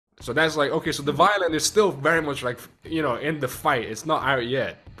So that's like, okay, so the violin is still very much like, in the fight. It's not out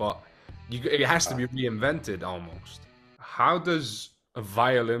yet, but it has to Uh, be reinvented almost. How does a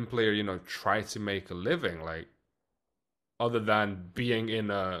violin player, try to make a living, like, other than being in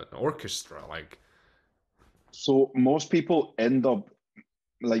an orchestra? Like, so most people end up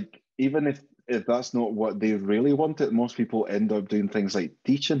like even if that's not what they really wanted, most people end up doing things like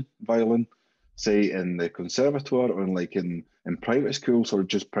teaching violin, say in the conservatoire or like in private schools or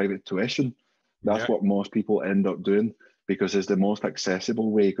just private tuition. yeah, That's what most people end up doing because it's the most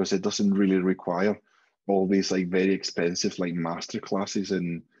accessible way because it doesn't really require all these like very expensive like master classes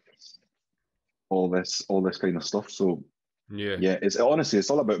and all this kind of stuff. So yeah. yeah, it's honestly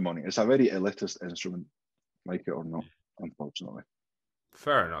it's all about money. It's a very elitist instrument, like it or not, unfortunately.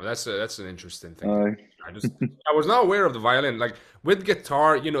 Fair enough. That's an interesting thing to. Uh, I just I was not aware of the violin. Like with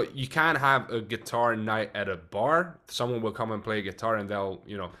guitar, you can have a guitar night at a bar. Someone will come and play guitar, and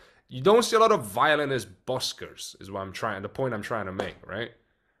you don't see a lot of violinist buskers. Is what I'm trying. The point I'm trying to make, right?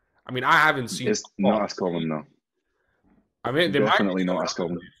 I mean, I haven't seen it's a lot. not as common now. I mean, there might be Definitely some not in as other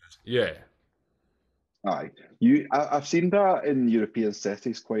common. places. Yeah, Aye, I've seen that in European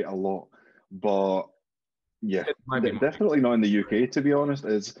cities quite a lot, but yeah, it might be. definitely not in the UK. To be honest,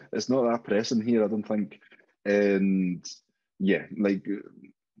 it's not that pressing here. I don't think, and yeah, like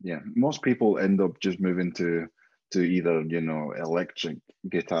yeah, most people end up just moving to either electric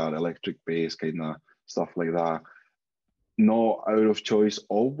guitar, electric bass, kind of stuff like that. Not out of choice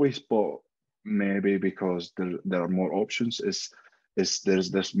always, but maybe because there are more options. Is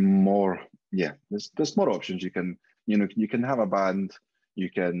there's more there's more options. You can have a band, you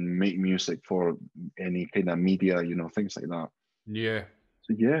can make music for any kind of media, things like that. Yeah,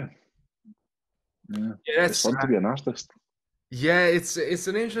 So yeah, yeah. it's fun to be an artist. Yeah, it's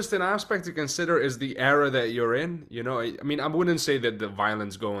an interesting aspect to consider is the era that you're in. I mean, I wouldn't say that the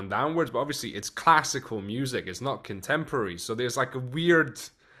violin's going downwards, but obviously it's classical music. It's not contemporary, so there's like a weird,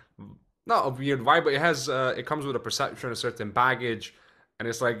 not a weird vibe, but it comes with a perception, a certain baggage, and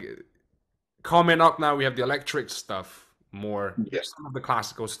it's like coming up now. We have the electric stuff more. Yeah, There's some of the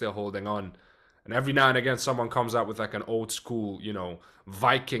classical still holding on, and every now and again someone comes out with like an old school,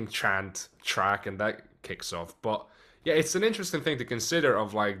 Viking chant track, and that kicks off. But yeah, it's an interesting thing to consider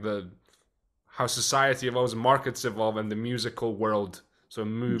of like the how society evolves, markets evolve, and the musical world so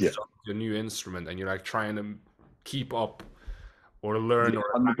yeah, moves on to a new instrument, and you're like trying to keep up or learn yeah, or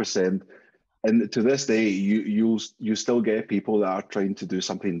 100%. And to this day, you still get people that are trying to do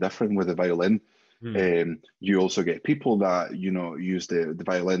something different with the violin. Hmm. You also get people that use the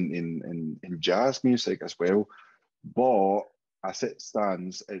violin in jazz music as well. But as it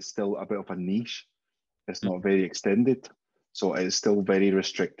stands, it's still a bit of a niche. It's not very extended, so it's still very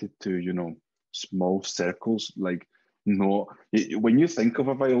restricted to small circles. Like no, when you think of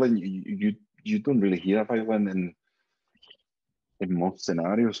a violin, you don't really hear a violin in most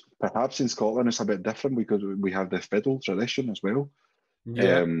scenarios. Perhaps in Scotland it's a bit different because we have the fiddle tradition as well.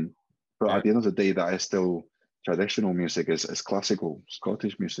 Yeah, Um, but yeah. at the end of the day, that is still traditional music, is classical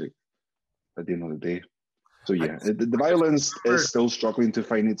Scottish music at the end of the day. So I yeah, just, the I just violence is remembered still struggling to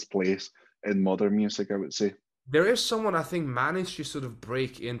find its place in modern music, I would say. there is someone I think managed to sort of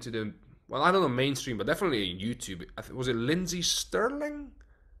break into the well, I don't know mainstream, but definitely YouTube. Was it Lindsay Sterling?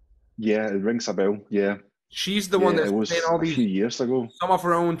 Yeah, it rings a bell. Yeah, She's the one yeah, it that's playing was all a few these years ago. some of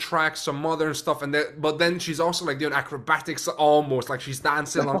her own tracks, some modern stuff, but then she's also like doing acrobatics almost like she's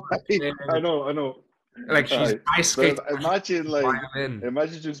dancing on I know, I know. like she's Aye. ice skating But imagine like violin.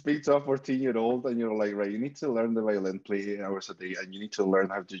 imagine you speak to a 14-year-old and you're like, right, you need to learn the violin, play 8 hours a day, and you need to learn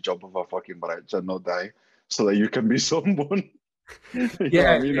how to jump off a fucking bridge and not die so that you can be someone. You know what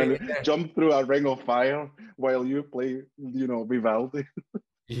Yeah, I mean? yeah, And yeah. jump through a ring of fire while you play, Vivaldi.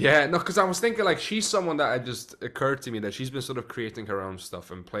 Yeah, no, because I was thinking like she's someone that it just occurred to me that she's been sort of creating her own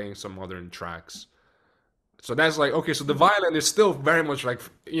stuff and playing some modern tracks. So that's like okay, so the violin is still very much like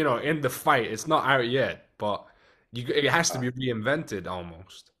in the fight. It's not out yet, but it has to I, be reinvented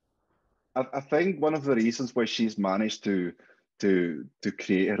almost. I think one of the reasons why she's managed to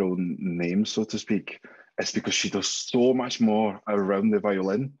create her own name, so to speak, is because she does so much more around the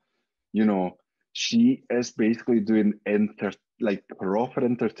violin. You know, she is basically doing like proper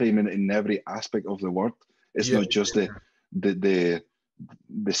entertainment in every aspect of the word. It's Yeah, not just the the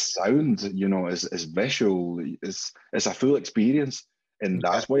the sound, is visual, is a full experience. And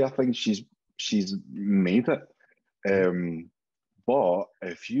yeah. that's why I think she's made it. Um, but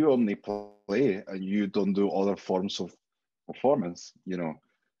if you only play and you don't do other forms of performance,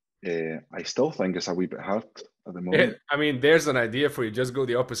 I still think it's a wee bit hard at the moment. I mean, there's an idea for you. Just go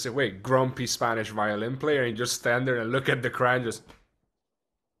the opposite way. Grumpy Spanish violin player and just stand there and look at the crowd. Just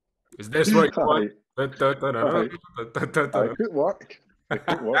Is this what you want? Aye, aye, aye. Could work. It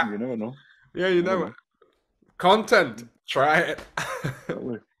could work. You never know. Yeah, you Never know it. know. Content. Try it.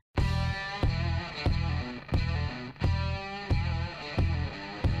 Totally.